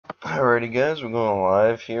Alrighty guys, we're going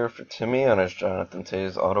live here for Timmy on his Jonathan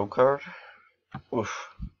Toews auto card. Oof.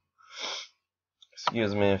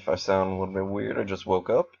 Excuse me if I sound a little bit weird, I just woke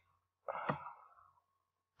up.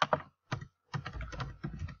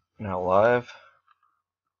 Now live.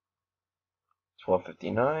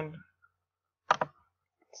 12:59.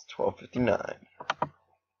 It's 12:59.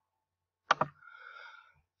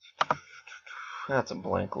 That's a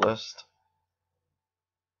blank list.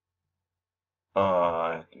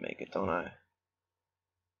 I have to make it, don't I?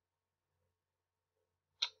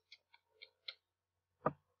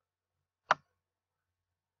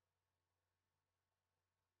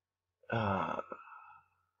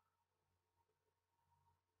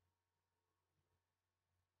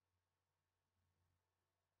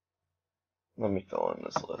 Let me fill in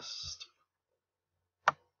this list.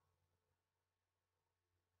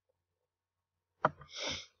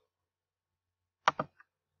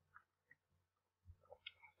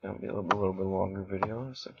 Gonna be a little bit longer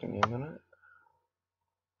video, so give me a minute.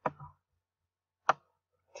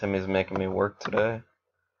 Timmy's making me work today.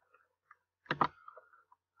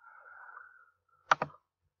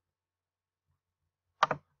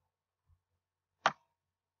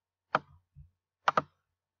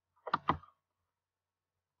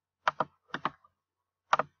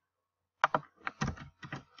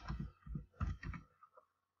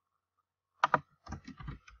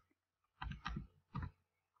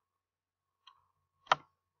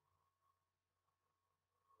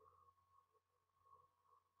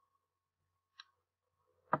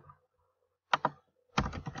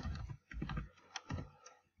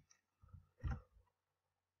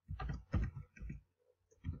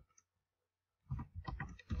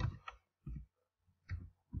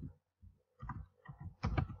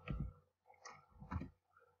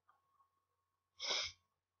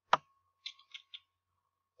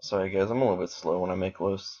 Sorry guys, I'm a little bit slow when I make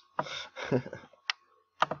lists.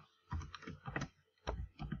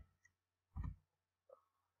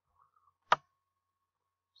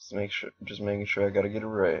 Just making sure I gotta get it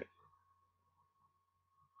right.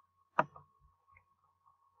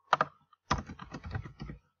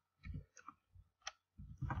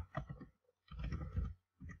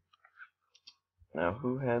 Now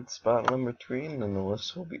who had spot number 3, and then the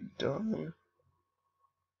list will be done.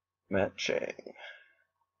 Matt Chang.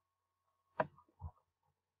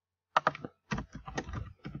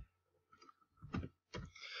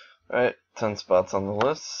 Alright, 10 spots on the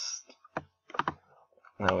list.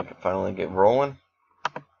 Now we can finally get rolling.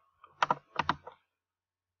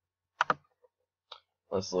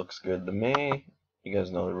 This looks good to me. You guys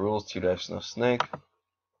know the rules, 2 dice, no snake.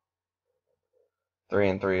 3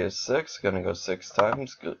 and 3 is 6. Gonna go 6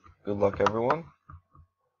 times. Good luck everyone.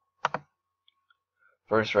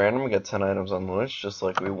 First random, we got 10 items on the list, just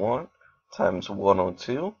like we want. Times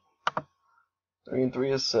 102. 3 and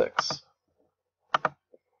 3 is 6.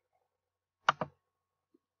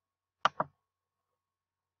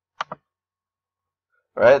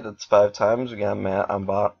 Alright, that's 5 times. We got Matt on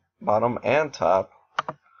bottom and top.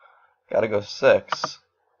 Gotta go 6.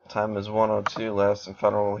 Time is 102. Last and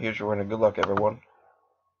final. Here's your winner. Good luck, everyone.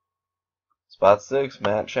 Spot 6.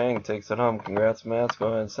 Matt Chang takes it home. Congrats, Matt. Go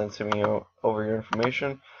ahead and send Timmy over your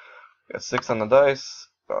information. Got 6 on the dice.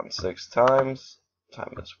 Gone 6 times.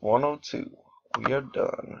 Time is 102. We are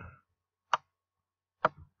done.